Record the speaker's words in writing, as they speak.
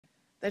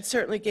That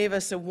certainly gave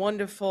us a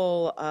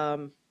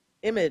wonderful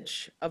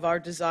image of our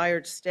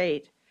desired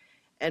state.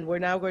 And we're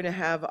now going to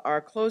have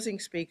our closing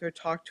speaker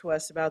talk to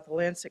us about the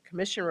Lancet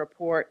Commission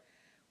report,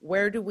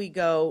 Where Do We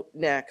Go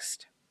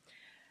Next?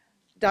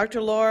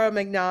 Dr. Laura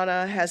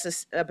Magaña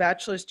has a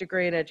bachelor's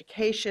degree in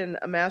education,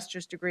 a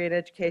master's degree in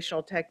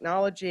educational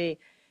technology,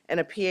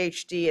 and a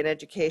PhD in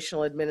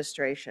educational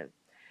administration.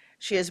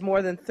 She has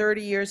more than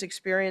 30 years'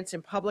 experience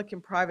in public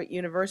and private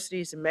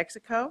universities in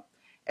Mexico,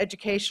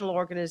 educational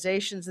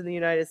organizations in the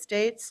United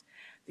States,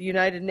 the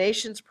United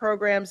Nations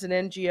programs and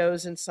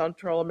NGOs in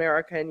Central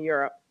America and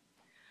Europe.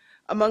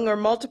 Among her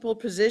multiple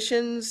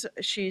positions,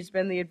 she's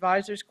been the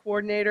advisors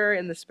coordinator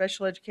in the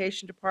Special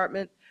Education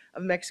Department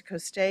of Mexico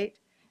State,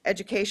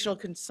 educational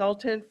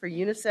consultant for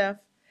UNICEF,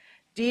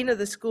 dean of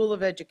the School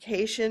of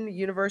Education,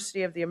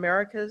 University of the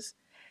Americas,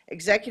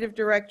 executive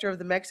director of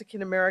the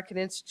Mexican American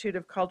Institute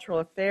of Cultural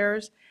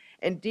Affairs,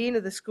 and dean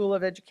of the School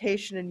of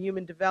Education and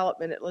Human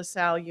Development at La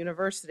Salle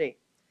University.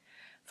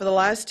 For the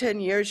last 10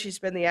 years, she's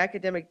been the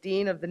academic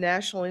dean of the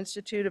National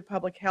Institute of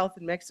Public Health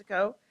in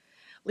Mexico,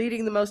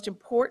 leading the most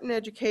important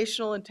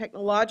educational and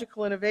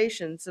technological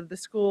innovations of the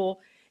school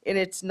in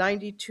its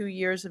 92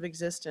 years of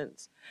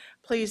existence.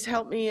 Please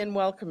help me in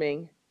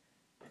welcoming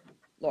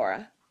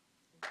Laura.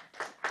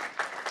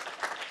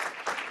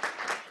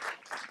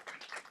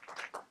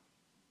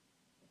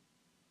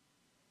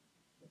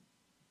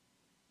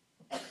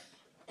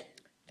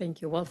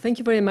 Thank you. Well, thank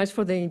you very much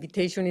for the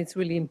invitation. It's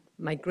really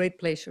my great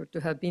pleasure to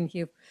have been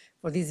here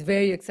for this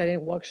very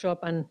exciting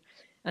workshop. And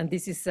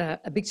this is a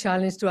big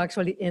challenge to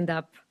actually end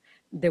up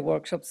the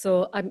workshop.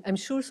 So I'm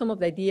sure some of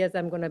the ideas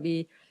I'm going to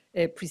be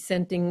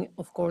presenting,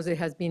 of course, it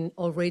has been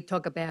already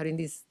talked about in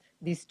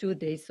these 2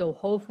 days. So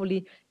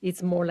hopefully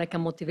it's more like a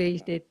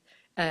motivated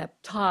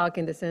talk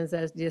in the sense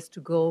that just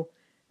to go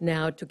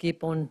now to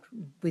keep on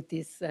with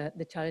this,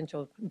 the challenge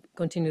of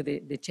continue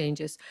the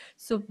changes.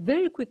 So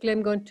very quickly,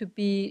 I'm going to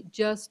be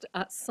just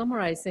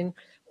summarizing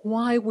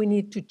why we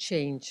need to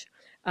change.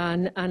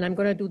 And I'm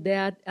going to do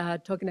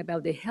that talking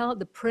about the health,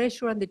 the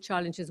pressure and the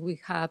challenges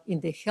we have in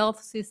the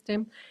health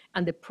system,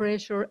 and the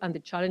pressure and the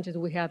challenges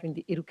we have in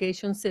the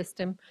education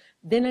system.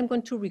 Then I'm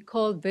going to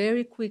recall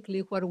very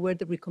quickly what were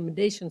the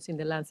recommendations in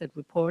the Lancet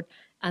report,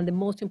 and the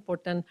most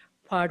important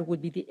part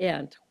would be the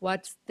end.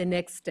 What's the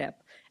next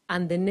step?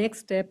 And the next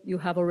step, you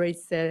have already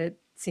said it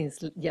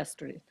since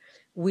yesterday.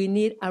 We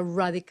need a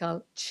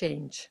radical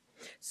change.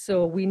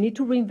 So we need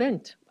to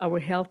reinvent our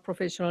health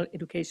professional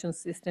education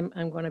system.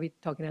 I'm going to be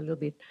talking a little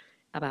bit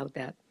about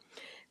that.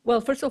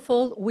 Well, first of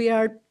all, we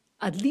are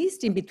at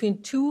least in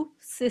between two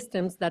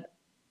systems that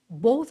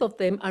both of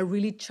them are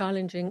really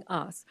challenging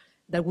us,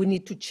 that we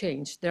need to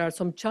change. There are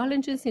some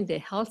challenges in the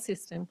health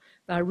system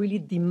that are really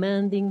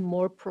demanding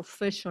more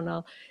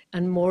professional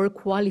and more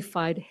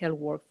qualified health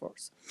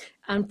workforce.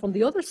 And from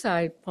the other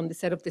side, from the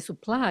side of the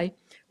supply,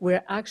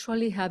 we're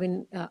actually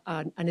having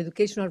an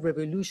educational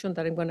revolution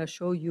that I'm going to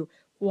show you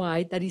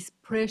why, that is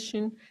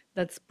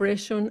that's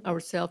pressuring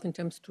ourselves in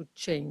terms to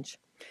change.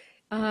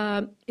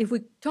 If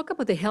we talk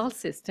about the health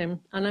system,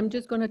 and I'm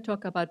just going to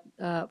talk about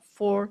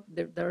four,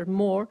 there are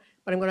more,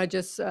 but I'm going to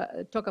just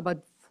talk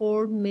about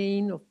four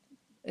main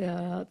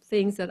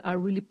things that are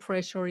really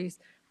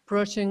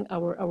pressuring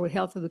our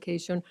health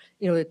education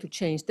in order to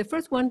change. The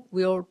first one,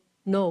 we all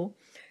know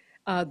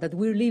that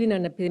we're living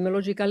an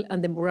epidemiological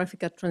and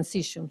demographic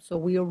transition. So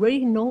we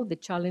already know the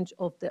challenge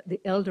of the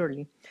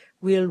elderly.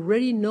 We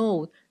already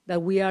know that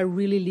we are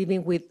really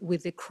living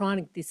with the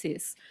chronic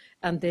disease,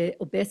 and the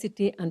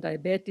obesity and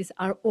diabetes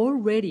are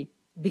already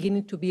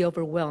beginning to be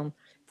overwhelmed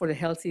for the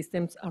health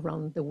systems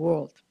around the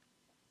world.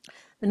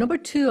 And number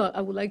two,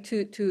 I would like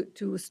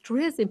to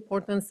stress the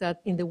importance that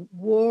in the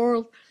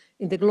world,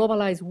 in the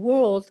globalized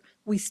world,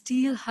 we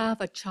still have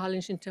a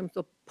challenge in terms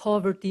of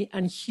poverty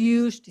and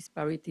huge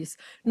disparities,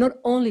 not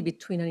only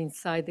between and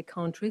inside the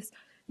countries,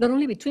 not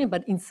only between,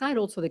 but inside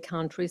also the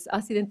countries,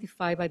 as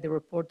identified by the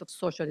report of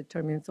social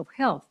determinants of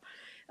health.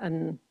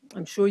 And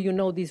I'm sure you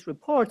know these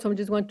reports. So I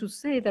just want to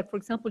say that, for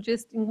example,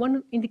 just in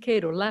one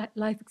indicator,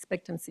 life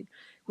expectancy,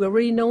 we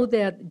already know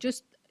that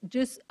just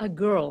a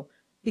girl,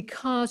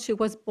 because she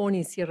was born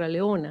in Sierra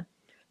Leone,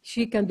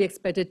 she can be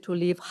expected to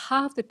live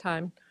half the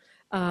time,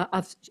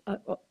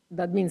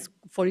 that means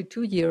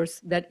 42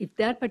 years, that if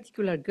that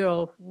particular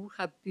girl would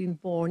have been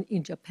born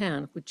in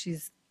Japan, which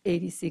is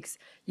 86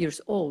 years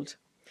old.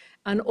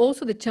 And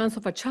also the chance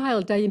of a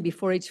child dying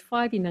before age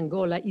 5 in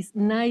Angola is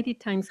 90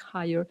 times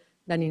higher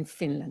than in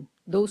Finland.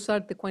 Those are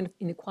the kind of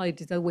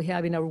inequalities that we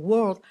have in our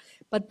world.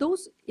 But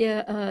those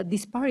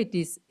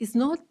disparities is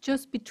not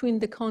just between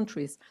the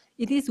countries,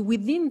 it is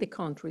within the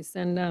countries.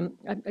 And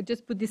I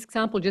just put this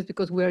example just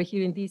because we are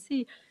here in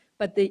DC,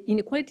 but the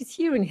inequalities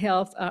here in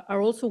health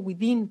are also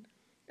within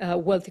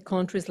wealthy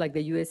countries like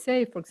the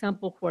USA, for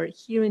example, where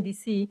here in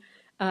DC,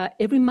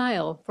 every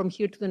mile from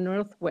here to the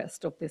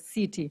northwest of the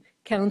city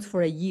counts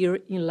for a year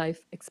in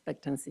life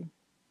expectancy.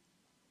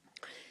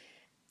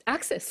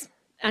 Access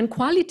and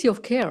quality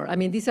of care. I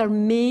mean, these are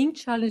main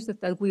challenges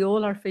that we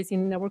all are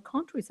facing in our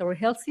countries. Our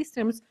health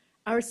systems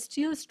are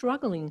still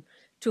struggling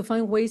to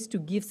find ways to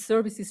give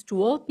services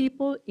to all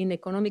people in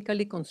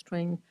economically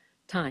constrained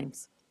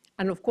times.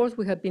 And of course,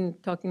 we have been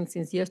talking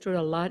since yesterday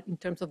a lot in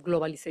terms of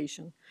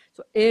globalization.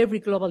 So every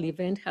global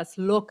event has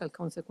local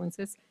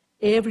consequences.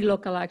 Every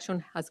local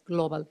action has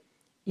global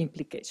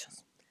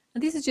implications.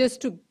 And this is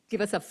just to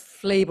give us a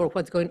flavor of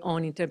what's going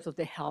on in terms of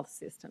the health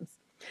systems.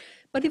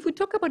 But if we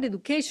talk about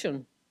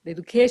education, the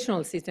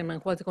educational system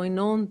and what's going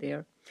on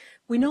there,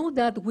 we know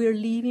that we're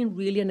living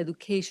really an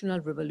educational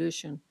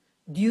revolution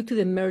due to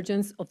the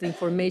emergence of the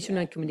information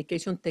and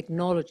communication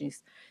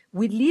technologies.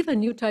 We live a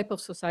new type of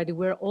society.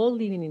 We're all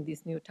living in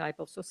this new type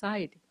of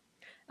society.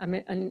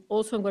 And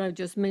also I'm going to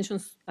just mention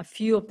a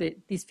few of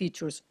these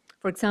features.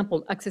 For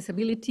example,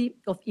 accessibility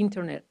of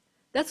internet.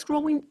 That's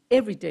growing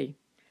every day.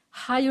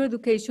 Higher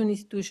education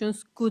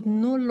institutions could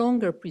no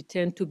longer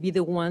pretend to be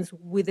the ones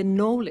with the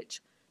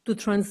knowledge to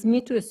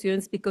transmit to the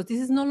students because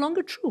this is no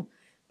longer true.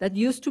 That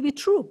used to be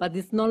true, but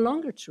it's no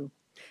longer true.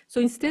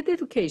 So instead, the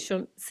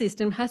education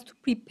system has to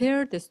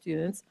prepare the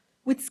students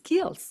with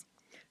skills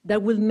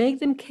that will make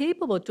them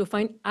capable to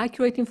find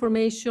accurate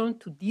information,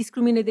 to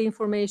discriminate the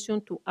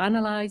information, to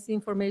analyze the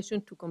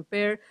information, to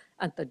compare,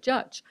 and to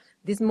judge.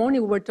 This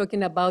morning, we were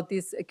talking about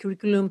this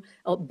curriculum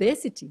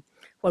obesity.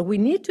 What we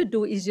need to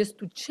do is just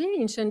to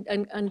change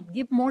and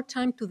give more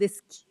time to the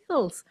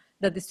skills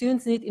that the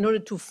students need in order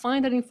to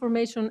find that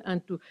information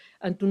and to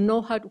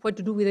know what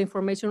to do with the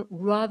information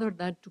rather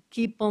than to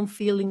keep on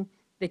filling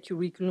the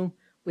curriculum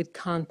with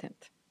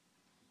content.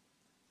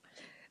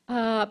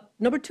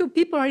 Number two,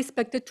 people are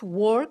expected to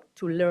work,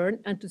 to learn,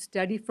 and to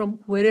study from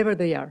wherever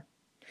they are.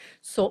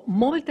 So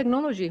mobile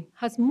technology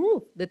has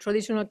moved the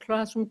traditional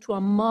classroom to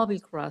a mobile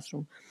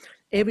classroom.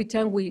 Every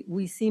time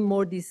we see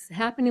more this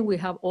happening, we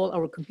have all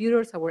our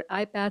computers, our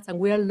iPads, and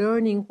we are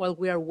learning while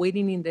we are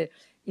waiting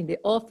in the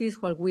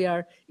office, while we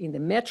are in the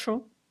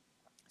metro.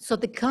 So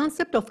the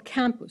concept of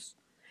campus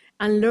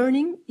and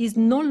learning is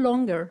no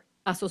longer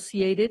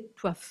associated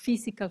to a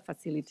physical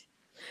facility,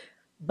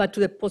 but to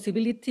the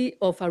possibility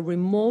of a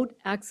remote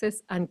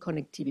access and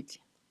connectivity.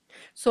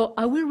 So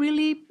are we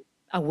really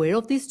aware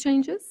of these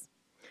changes?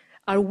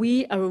 Our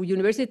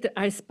universities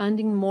are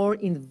expanding more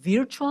in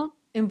virtual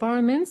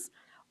environments,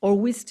 or are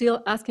we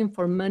still asking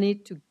for money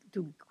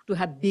to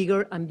have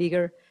bigger and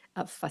bigger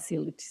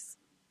facilities?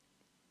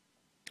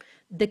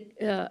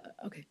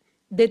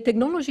 The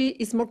technology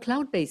is more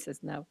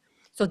cloud-based now.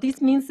 So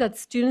this means that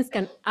students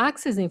can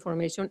access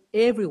information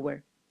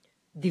everywhere,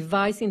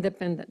 device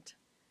independent.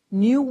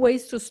 New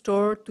ways to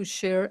store, to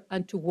share,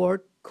 and to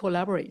work,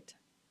 collaborate.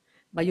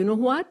 But you know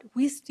what?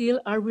 We still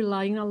are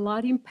relying a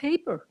lot in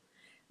paper,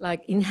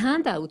 like in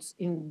handouts,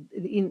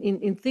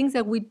 in things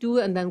that we do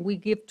and then we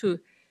give to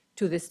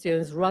the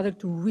students, rather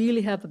to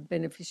really have a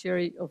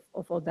beneficiary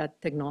of all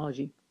that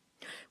technology.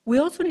 We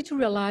also need to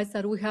realize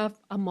that we have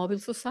a mobile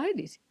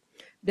society.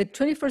 The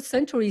 21st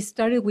century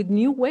started with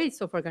new ways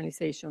of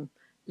organization.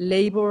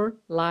 Labor,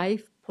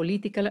 life,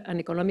 political, and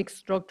economic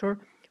structure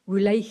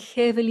rely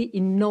heavily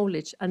in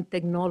knowledge and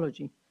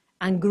technology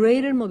and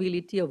greater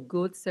mobility of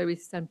goods,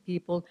 services, and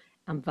people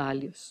and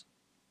values.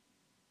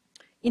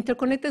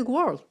 Interconnected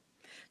world.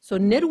 So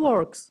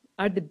networks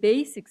are the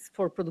basics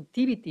for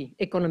productivity,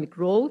 economic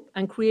growth,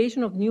 and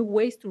creation of new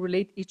ways to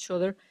relate each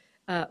other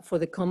for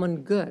the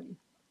common good.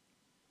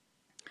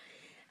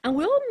 And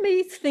we all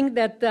may think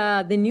that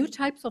the new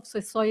types of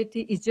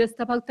society is just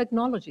about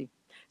technology.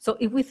 So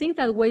if we think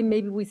that way,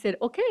 maybe we said,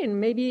 okay,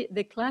 and maybe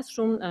the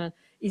classroom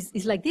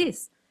is like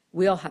this.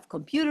 We all have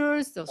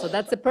computers, so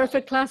that's a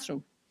perfect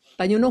classroom.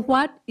 But you know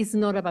what? It's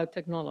not about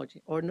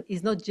technology, or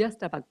it's not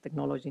just about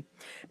technology.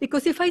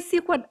 Because if I see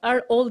what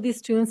all these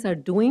students are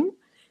doing,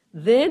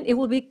 then it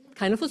will be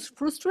kind of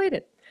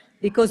frustrated.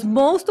 Because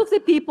most of the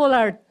people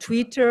are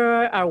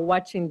Twitter, are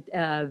watching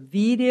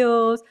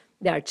videos,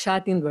 they are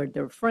chatting with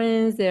their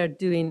friends, they are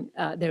doing,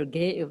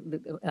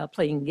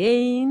 playing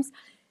games,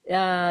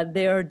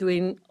 they are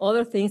doing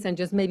other things, and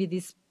just maybe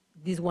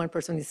this one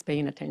person is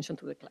paying attention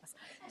to the class.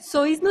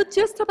 So it's not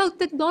just about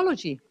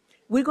technology.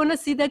 We're going to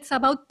see that it's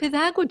about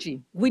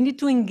pedagogy. We need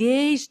to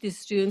engage the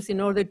students in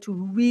order to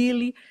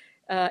really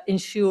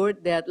ensure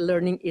that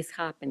learning is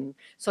happening.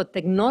 So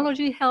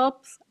technology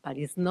helps, but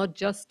it's not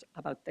just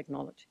about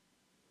technology.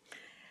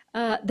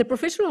 The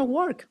professional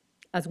work,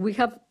 as we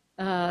have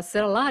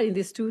said a lot in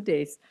these 2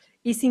 days,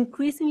 is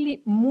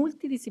increasingly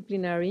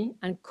multidisciplinary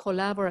and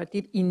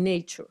collaborative in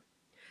nature.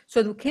 So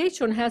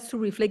education has to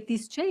reflect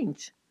this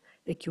change.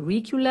 The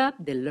curricula,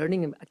 the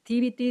learning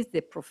activities,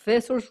 the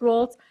professors'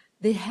 roles,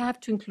 they have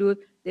to include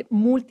the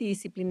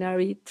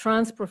multidisciplinary,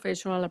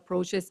 trans-professional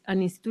approaches,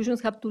 and institutions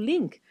have to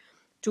link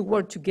to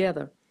work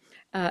together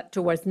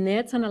towards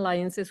nets and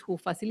alliances who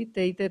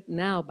facilitated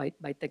now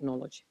by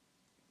technology.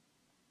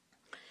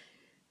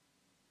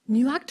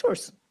 New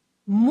actors,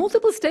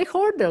 multiple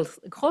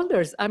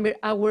stakeholders. I mean,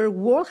 our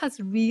world has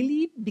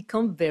really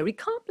become very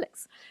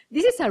complex.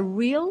 This is a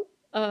real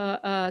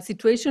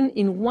situation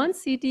in one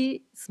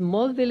city,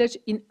 small village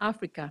in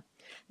Africa.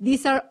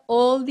 These are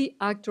all the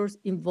actors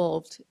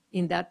involved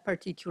in that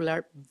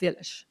particular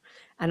village.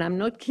 And I'm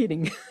not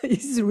kidding,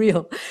 it's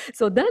real.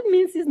 So that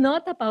means it's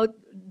not about,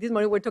 this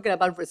morning we're talking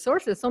about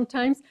resources.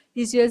 Sometimes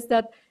it's just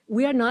that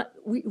we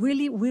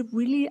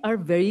really are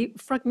very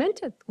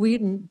fragmented. We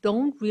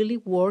don't really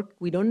work,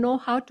 we don't know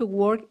how to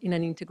work in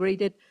an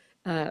integrated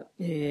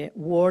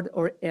word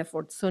or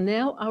effort. So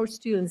now our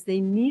students,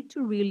 they need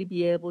to really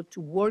be able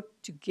to work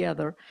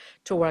together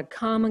toward a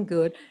common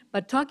good,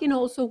 but talking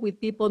also with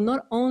people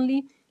not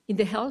only in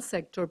the health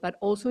sector, but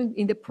also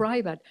in the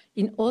private,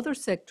 in other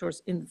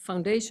sectors, in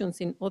foundations,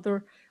 in all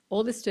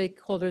the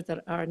stakeholders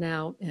that are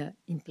now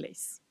in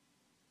place.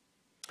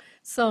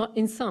 So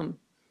in sum,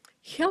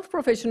 health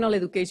professional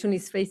education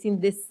is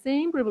facing the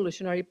same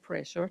revolutionary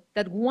pressure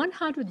that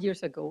 100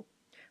 years ago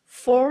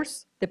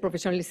forced the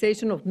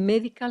professionalization of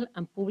medical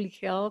and public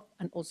health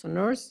and also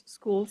nurse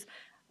schools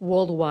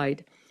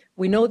worldwide.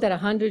 We know that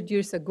 100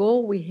 years ago,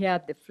 we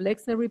had the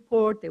Flexner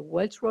report, the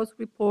Welch-Ross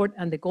report,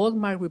 and the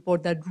Goldmark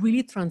report that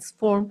really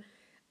transformed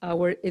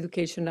our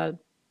educational,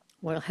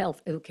 well,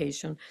 health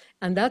education.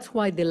 And that's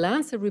why the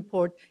Lancet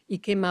report,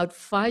 it came out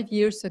 5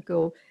 years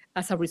ago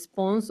as a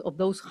response of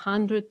those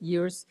 100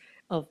 years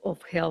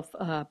of health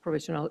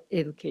professional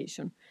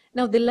education.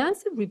 Now, the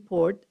Lancet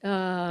report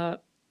that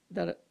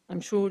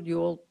I'm sure you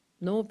all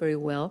know very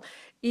well,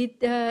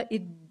 it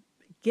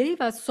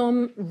gave us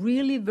some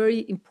really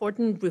very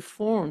important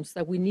reforms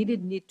that we need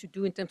to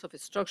do in terms of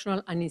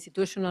structural and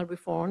institutional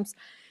reforms.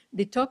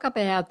 They talk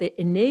about the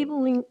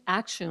enabling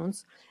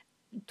actions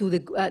to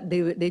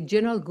the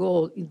general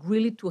goal is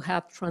really to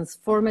have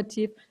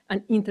transformative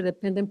and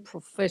interdependent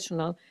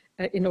professional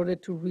in order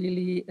to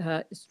really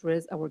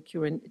stress our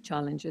current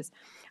challenges.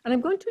 And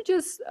I'm going to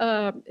just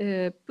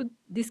put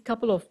this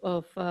couple of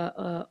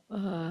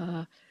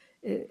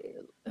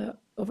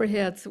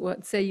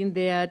overheads saying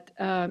that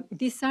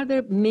these are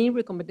the main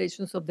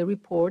recommendations of the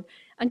report,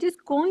 and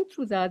just going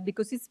through that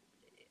because it's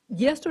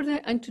yesterday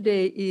and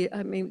today,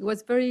 I mean, it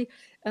was very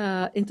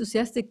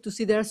enthusiastic to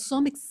see there are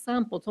some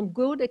examples, some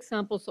good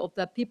examples of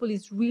that people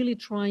is really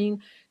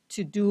trying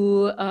to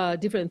do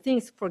different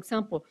things. For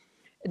example,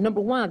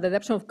 number one, the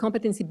adoption of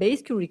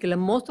competency-based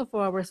curriculum. Most of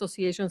our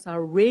associations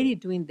are already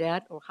doing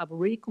that or have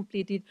already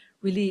completed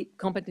really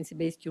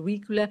competency-based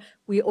curricula.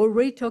 We're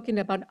already talking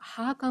about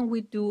how can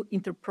we do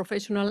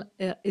interprofessional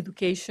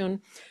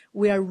education.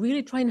 We are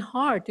really trying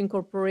hard to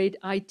incorporate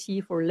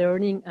IT for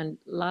learning. And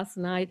last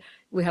night,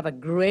 we have a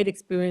great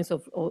experience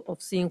of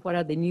seeing what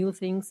are the new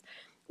things.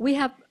 We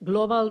have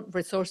global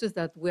resources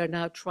that we are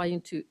now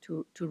trying to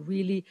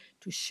really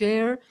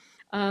share.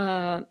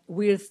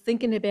 We're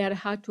thinking about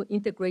how to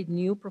integrate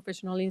new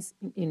professionals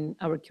in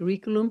our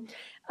curriculum.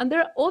 And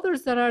there are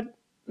others that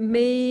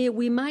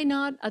we might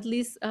not at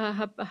least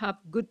have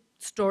good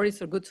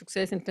stories or good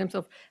success in terms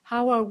of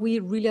how are we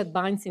really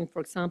advancing,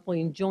 for example,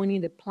 in joining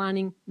the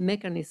planning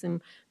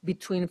mechanism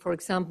between, for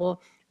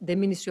example, the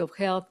Ministry of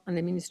Health and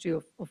the Ministry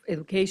of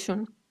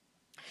Education.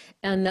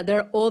 And there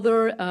are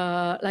other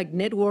like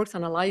networks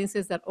and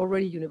alliances that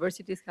already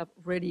universities have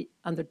already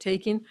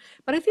undertaken.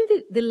 But I think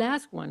the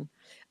last one,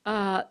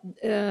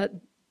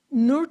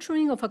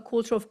 nurturing of a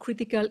culture of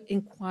critical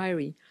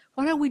inquiry.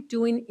 What are we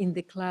doing in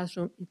the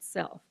classroom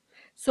itself?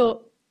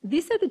 So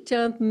these are the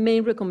 10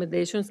 main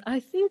recommendations.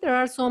 I think there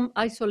are some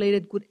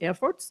isolated good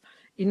efforts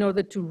in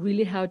order to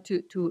really how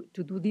to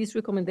do these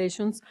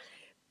recommendations.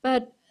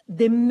 But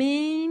the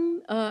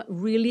main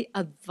really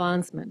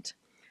advancement,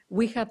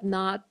 we have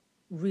not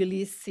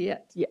really see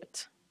it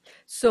yet.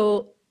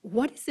 So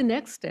what is the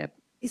next step?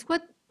 Is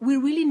what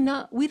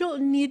we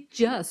don't need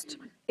just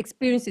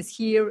experiences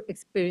here,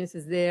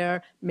 experiences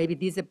there, maybe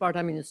this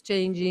department is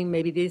changing,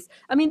 maybe this,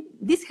 I mean,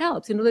 this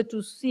helps in order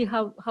to see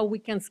how we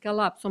can scale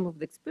up some of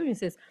the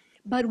experiences,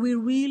 but we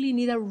really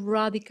need a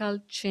radical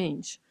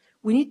change.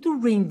 We need to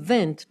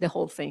reinvent the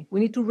whole thing.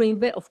 We need to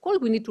reinvent, of course,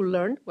 we need to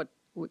learn what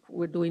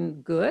we're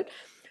doing good,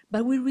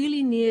 but we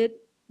really need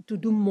to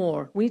do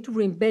more. We need to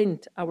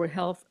reinvent our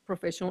health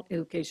professional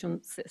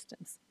education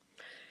systems.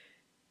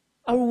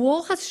 Our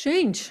world has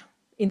changed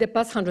in the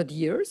past 100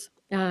 years,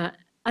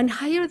 and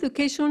higher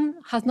education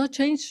has not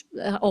changed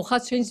or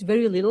has changed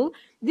very little.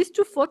 These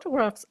two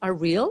photographs are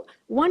real.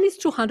 One is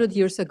 200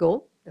 years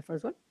ago, the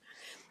first one.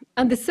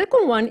 And the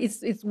second one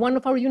is one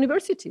of our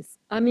universities.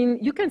 I mean,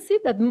 you can see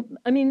that,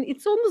 I mean,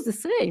 it's almost the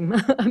same.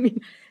 I mean,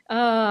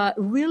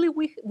 really,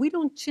 we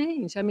don't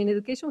change. I mean,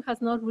 education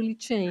has not really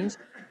changed.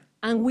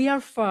 And we are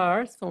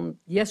far from,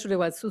 yesterday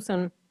was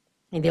Susan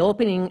in the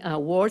opening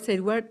words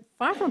said, we're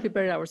far from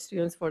preparing our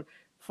students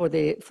for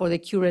the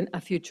current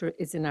and future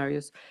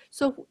scenarios.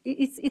 So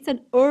it's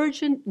an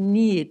urgent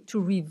need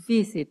to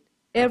revisit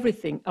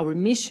everything, our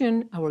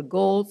mission, our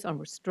goals,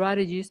 our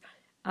strategies,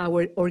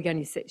 our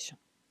organization.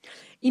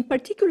 In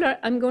particular,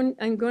 I'm going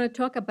to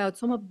talk about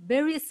some of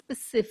very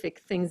specific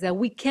things that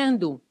we can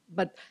do,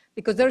 but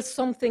because there's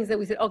some things that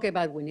we said, okay,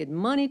 but we need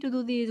money to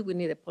do this, we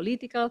need a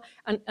political,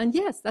 and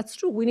yes, that's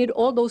true, we need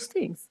all those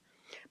things.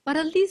 But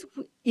at least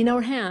in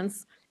our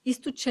hands is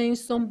to change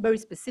some very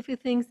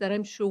specific things that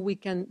I'm sure we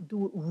can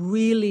do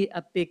really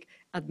a big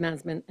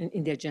advancement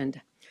in the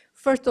agenda.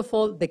 First of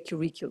all, the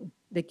curriculum.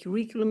 The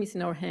curriculum is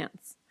in our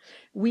hands.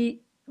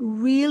 We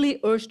really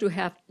urge to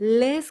have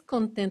less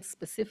content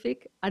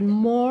specific and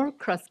more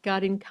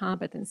cross-cutting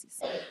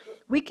competencies.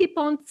 We keep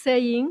on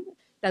saying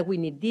that we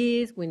need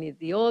this, we need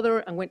the other,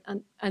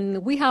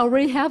 and we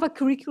already have a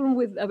curriculum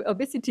with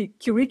obesity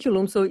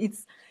curriculum, so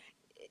it's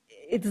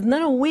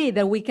not a way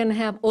that we can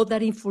have all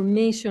that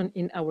information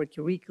in our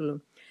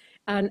curriculum.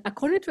 And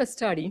according to a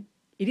study,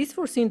 it is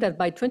foreseen that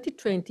by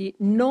 2020,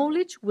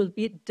 knowledge will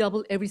be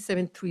double every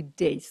 73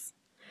 days.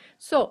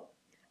 So,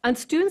 and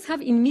students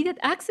have immediate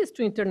access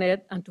to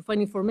internet and to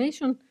find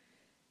information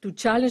to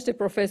challenge the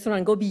professor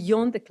and go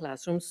beyond the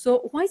classroom.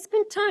 So why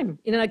spend time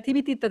in an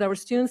activity that our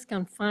students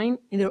can find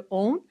in their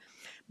own?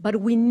 But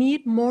we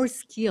need more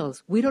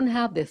skills. We don't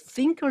have the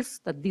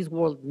thinkers that this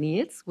world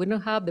needs. We don't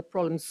have the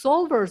problem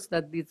solvers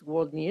that this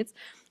world needs.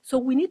 So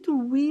we need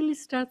to really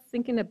start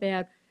thinking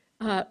about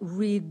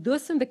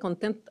reducing the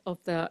content of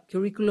the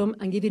curriculum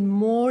and giving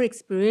more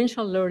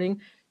experiential learning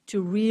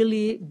to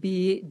really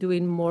be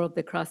doing more of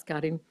the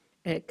cross-cutting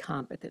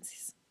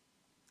competencies.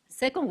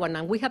 Second one,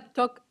 and we have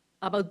talked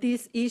about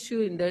this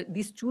issue in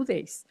these 2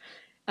 days.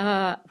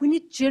 We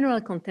need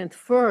general content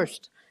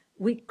first.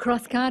 We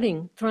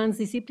cross-cutting,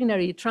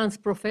 transdisciplinary,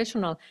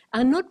 transprofessional,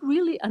 and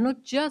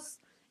not just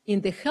in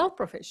the health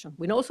profession.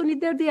 We also need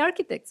the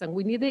architects, and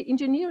we need the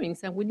engineering,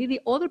 and we need the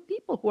other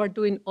people who are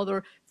doing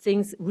other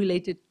things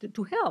related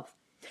to health.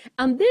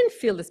 And then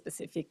field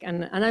specific,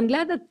 and I'm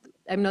glad that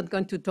I'm not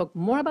going to talk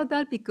more about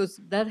that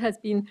because that has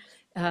been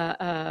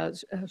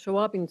show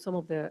up in some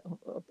of the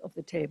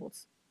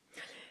tables.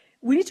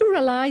 We need to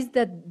realize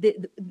that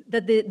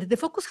the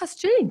focus has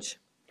changed.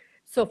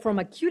 So from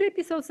acute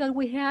episodes that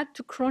we had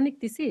to chronic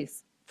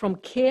disease, from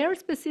care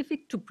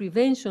specific to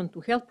prevention, to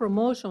health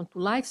promotion, to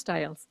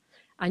lifestyles.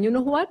 And you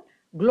know what?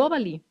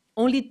 Globally,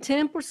 only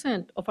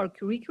 10% of our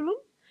curriculum,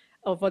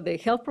 of the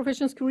health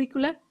professions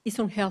curricula, is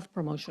on health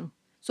promotion.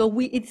 So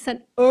it's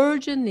an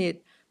urgent need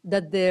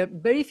that the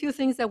very few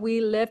things that we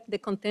left, the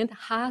content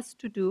has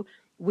to do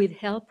with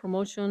health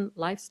promotion,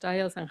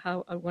 lifestyles, and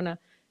how I want to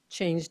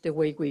change the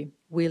way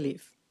we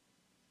live.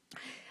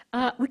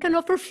 We can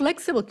offer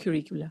flexible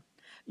curricula.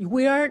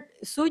 We are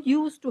so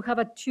used to have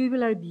a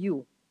tubular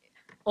view.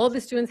 All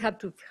the students have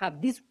to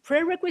have these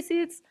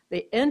prerequisites.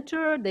 They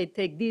enter, they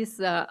take these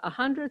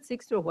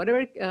 160 or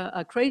whatever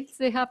credits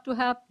they have to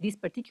have, this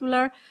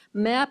particular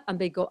map, and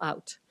they go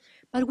out.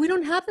 But we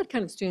don't have that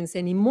kind of students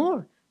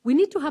anymore. We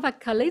need to have a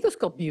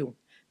kaleidoscope view,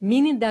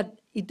 meaning that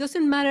it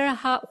doesn't matter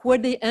where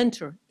they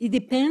enter. It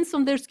depends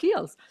on their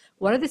skills.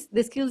 What are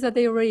the skills that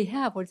they already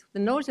have? What's the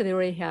knowledge that they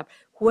already have?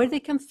 Where they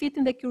can fit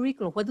in the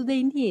curriculum? What do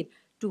they need?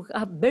 To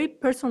have very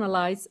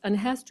personalized, and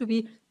has to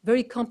be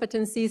very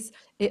competencies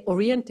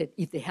oriented.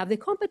 If they have the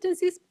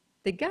competencies,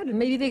 they got it.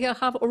 Maybe they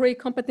have already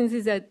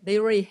competencies that they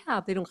already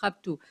have. They don't have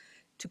to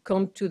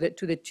come to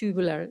the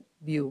tubular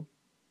view.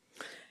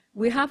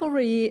 We have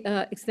already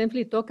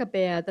extensively talked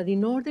about that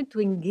in order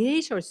to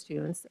engage our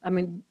students, I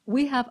mean,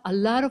 we have a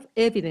lot of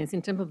evidence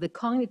in terms of the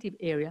cognitive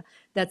area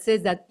that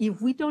says that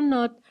if we do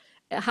not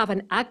have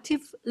an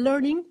active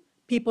learning,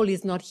 people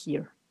is not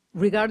here,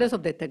 regardless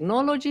of the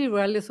technology,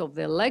 regardless of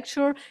the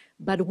lecture,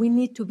 but we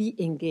need to be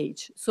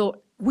engaged.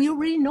 So we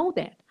already know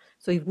that.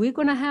 So if we're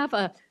gonna have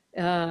a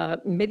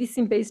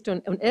medicine based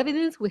on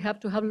evidence, we have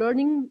to have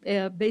learning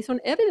based on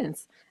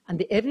evidence. And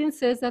the evidence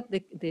says that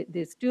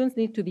the students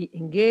need to be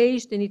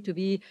engaged, they need to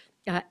be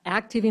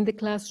active in the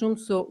classroom,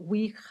 so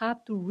we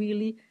have to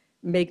really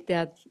make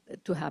that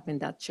to happen,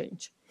 that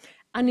change.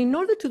 And in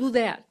order to do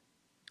that,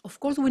 of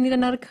course, we need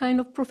another kind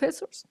of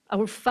professors.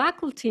 Our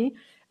faculty,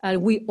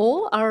 we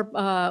all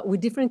are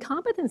with different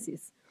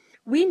competencies.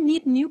 We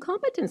need new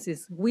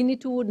competencies. We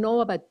need to know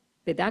about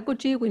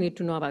pedagogy, we need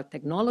to know about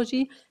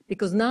technology,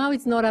 because now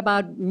it's not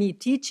about me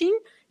teaching,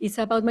 it's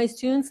about my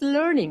students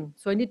learning.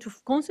 So I need to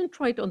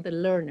concentrate on the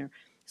learner.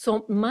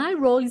 So my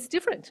role is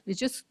different,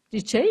 it's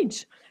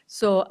changed.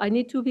 So I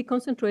need to be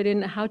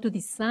concentrating on how to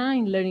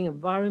design learning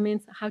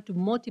environments, how to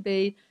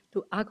motivate,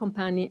 to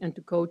accompany, and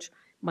to coach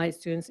my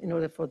students in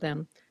order for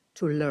them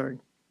to learn.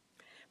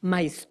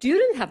 My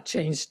students have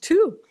changed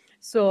too.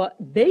 So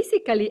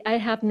basically, I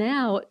have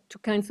now two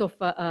kinds of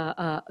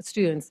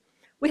students.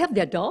 We have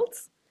the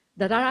adults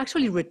that are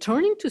actually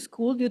returning to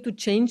school due to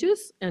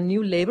changes and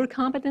new labor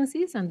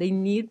competencies, and they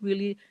need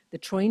really the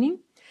training.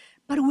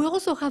 But we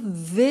also have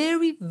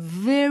very,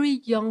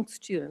 very young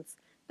students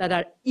that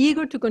are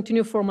eager to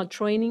continue formal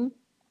training.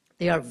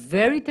 They are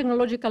very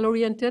technological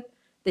oriented.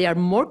 They are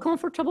more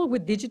comfortable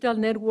with digital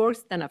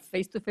networks than a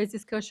face-to-face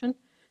discussion.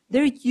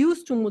 They're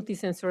used to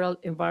multisensorial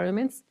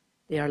environments.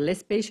 They are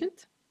less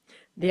patient.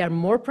 They are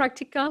more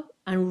practical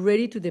and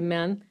ready to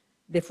demand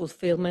the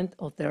fulfillment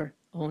of their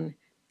own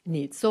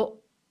needs. So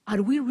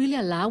are we really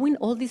allowing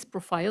all these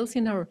profiles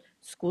in our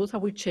schools? Are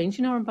we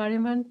changing our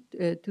environment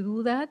to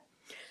do that?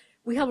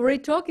 We have already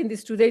talked in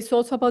these 2 days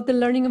also about the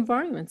learning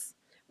environments.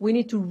 We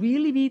need to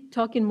really be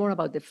talking more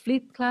about the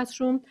flipped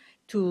classroom,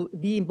 to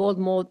be involved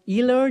more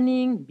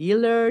e-learning,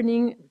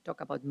 be-learning, we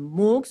talk about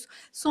MOOCs.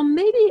 So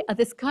maybe a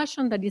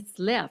discussion that is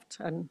left,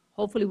 and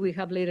hopefully we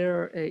have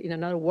later in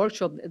another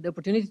workshop the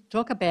opportunity to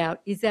talk about,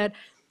 is that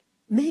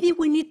maybe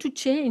we need to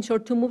change or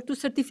to move to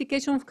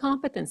certification of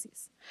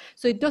competencies.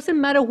 So it doesn't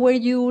matter where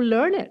you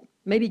learn it.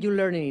 Maybe you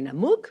learn it in a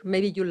MOOC,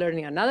 maybe you learn it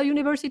in another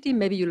university,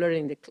 maybe you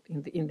learn it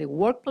in the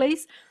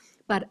workplace,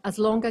 but as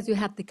long as you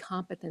have the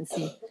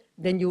competency,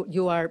 then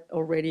you are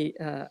already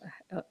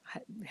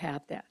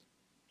have that.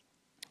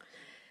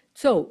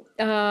 So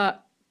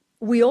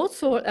we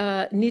also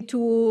need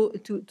to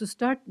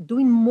start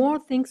doing more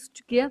things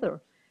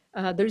together.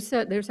 There's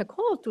a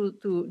call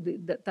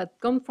that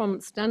comes from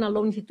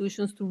standalone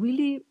institutions to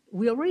really,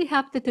 we already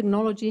have the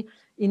technology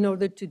in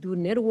order to do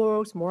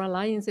networks, more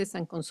alliances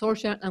and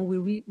consortia, and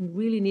we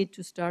really need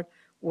to start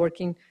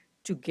working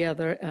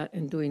together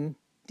and doing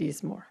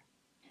this more.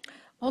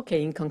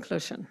 Okay, in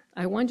conclusion,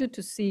 I want you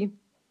to see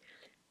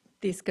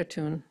this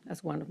cartoon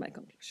as one of my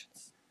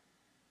conclusions.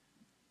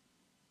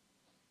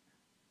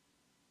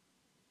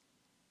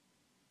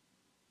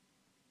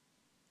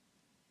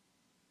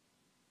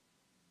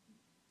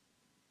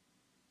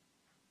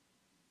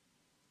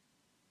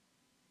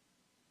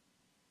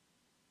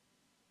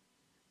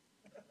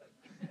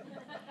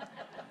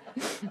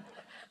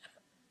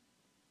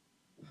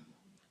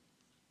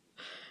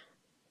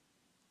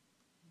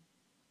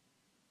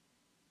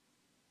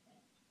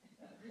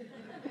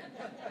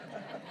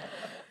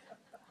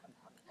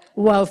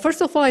 Well,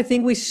 first of all, I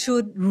think we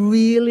should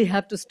really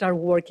have to start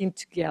working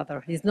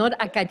together. It's not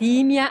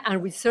academia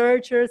and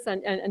researchers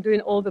and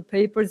doing all the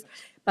papers,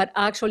 but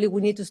actually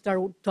we need to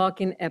start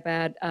talking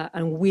about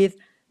and with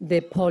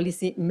the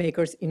policy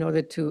makers in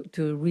order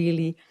to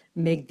really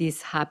make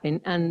this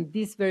happen. And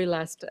this very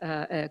last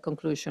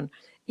conclusion,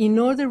 in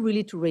order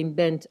really to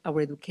reinvent our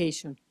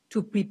education,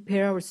 to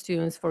prepare our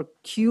students for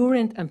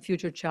current and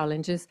future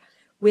challenges,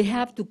 we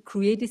have to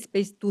create a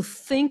space to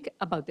think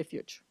about the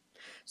future.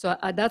 So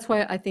that's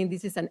why I think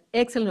this is an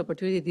excellent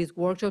opportunity, this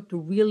workshop, to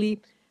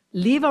really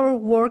leave our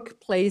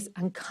workplace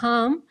and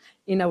come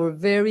in our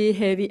very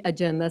heavy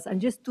agendas and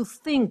just to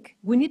think.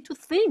 We need to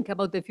think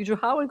about the future.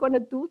 How are we going to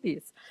do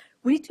this?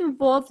 We need to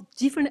involve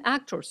different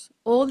actors,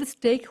 all the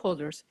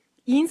stakeholders,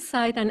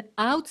 inside and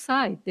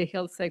outside the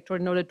health sector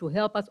in order to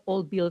help us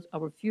all build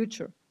our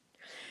future.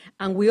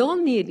 And we all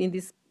need,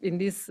 in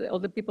this all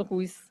the people who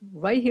is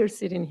right here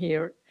sitting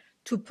here,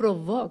 to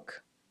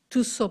provoke,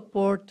 to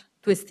support,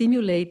 to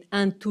stimulate,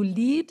 and to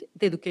lead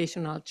the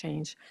educational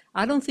change.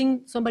 I don't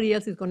think somebody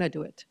else is going to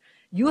do it.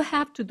 You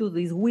have to do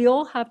this. We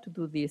all have to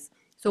do this.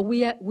 So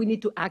we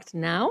need to act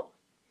now.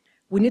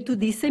 We need to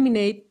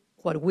disseminate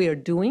what we are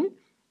doing,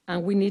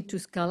 and we need to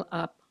scale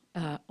up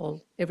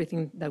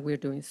everything that we're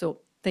doing.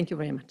 So thank you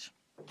very much.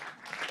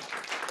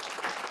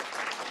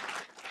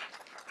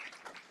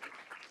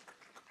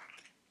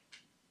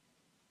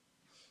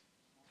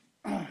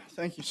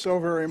 Thank you so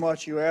very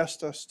much. You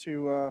asked us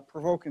to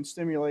provoke and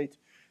stimulate,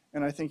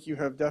 and I think you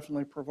have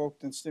definitely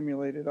provoked and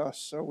stimulated us.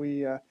 So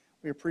we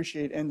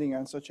appreciate ending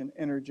on such an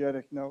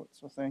energetic note.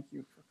 So thank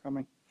you for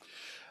coming.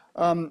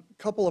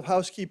 Couple of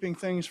housekeeping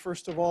things.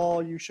 First of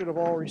all, you should have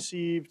all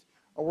received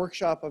a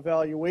workshop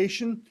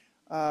evaluation.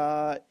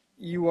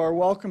 You are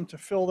welcome to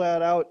fill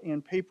that out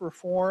in paper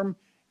form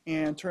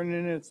and turn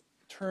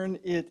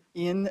it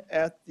in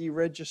at the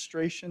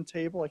registration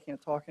table. I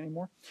can't talk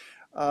anymore.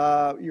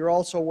 You're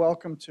also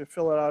welcome to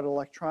fill it out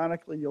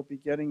electronically. You'll be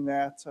getting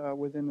that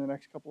within the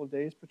next couple of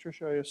days,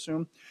 Patricia, I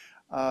assume.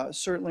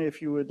 Certainly,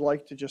 if you would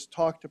like to just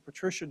talk to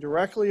Patricia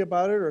directly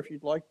about it, or if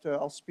you'd like to,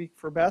 I'll speak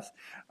for Beth.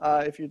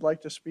 If you'd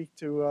like to speak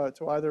to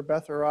either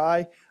Beth or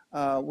I,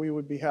 we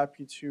would be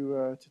happy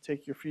to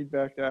take your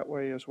feedback that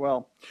way as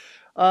well.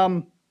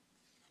 I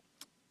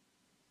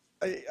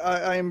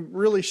am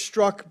really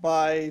struck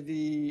by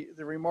the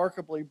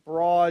remarkably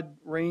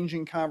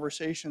broad-ranging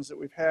conversations that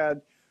we've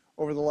had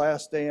over the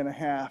last day and a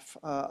half.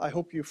 I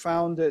hope you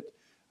found it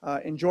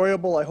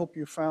enjoyable. I hope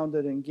you found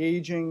it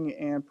engaging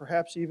and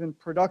perhaps even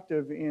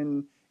productive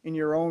in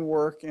your own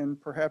work,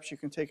 and perhaps you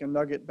can take a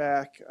nugget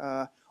back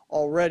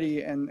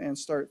already and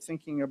start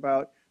thinking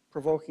about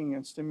provoking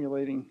and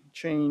stimulating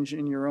change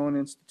in your own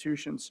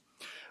institutions.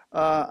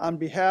 On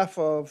behalf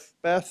of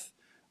Beth,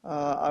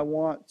 I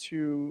want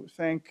to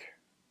thank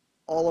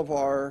all of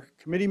our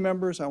committee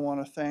members. I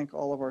want to thank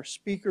all of our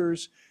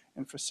speakers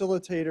and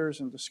facilitators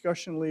and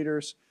discussion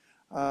leaders.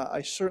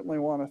 I certainly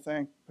want to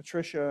thank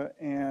Patricia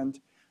and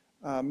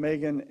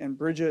Megan and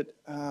Bridget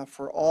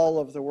for all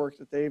of the work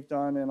that they've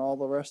done, and all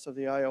the rest of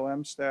the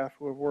IOM staff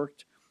who have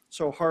worked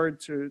so hard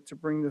to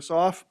bring this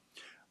off.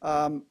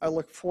 I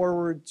look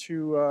forward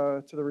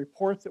to the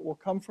report that will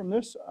come from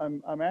this.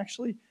 I'm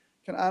actually,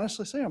 can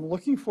honestly say, I'm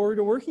looking forward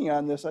to working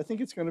on this. I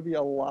think it's going to be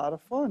a lot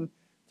of fun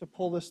to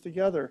pull this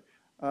together.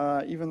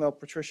 Even though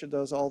Patricia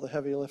does all the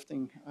heavy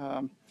lifting,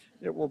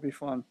 it will be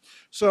fun.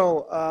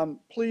 So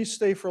please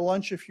stay for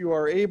lunch if you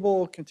are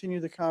able,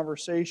 continue the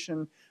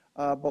conversation,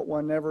 but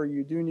whenever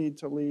you do need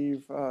to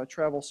leave,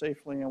 travel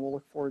safely, and we'll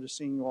look forward to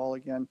seeing you all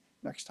again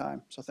next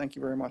time. So thank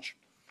you very much.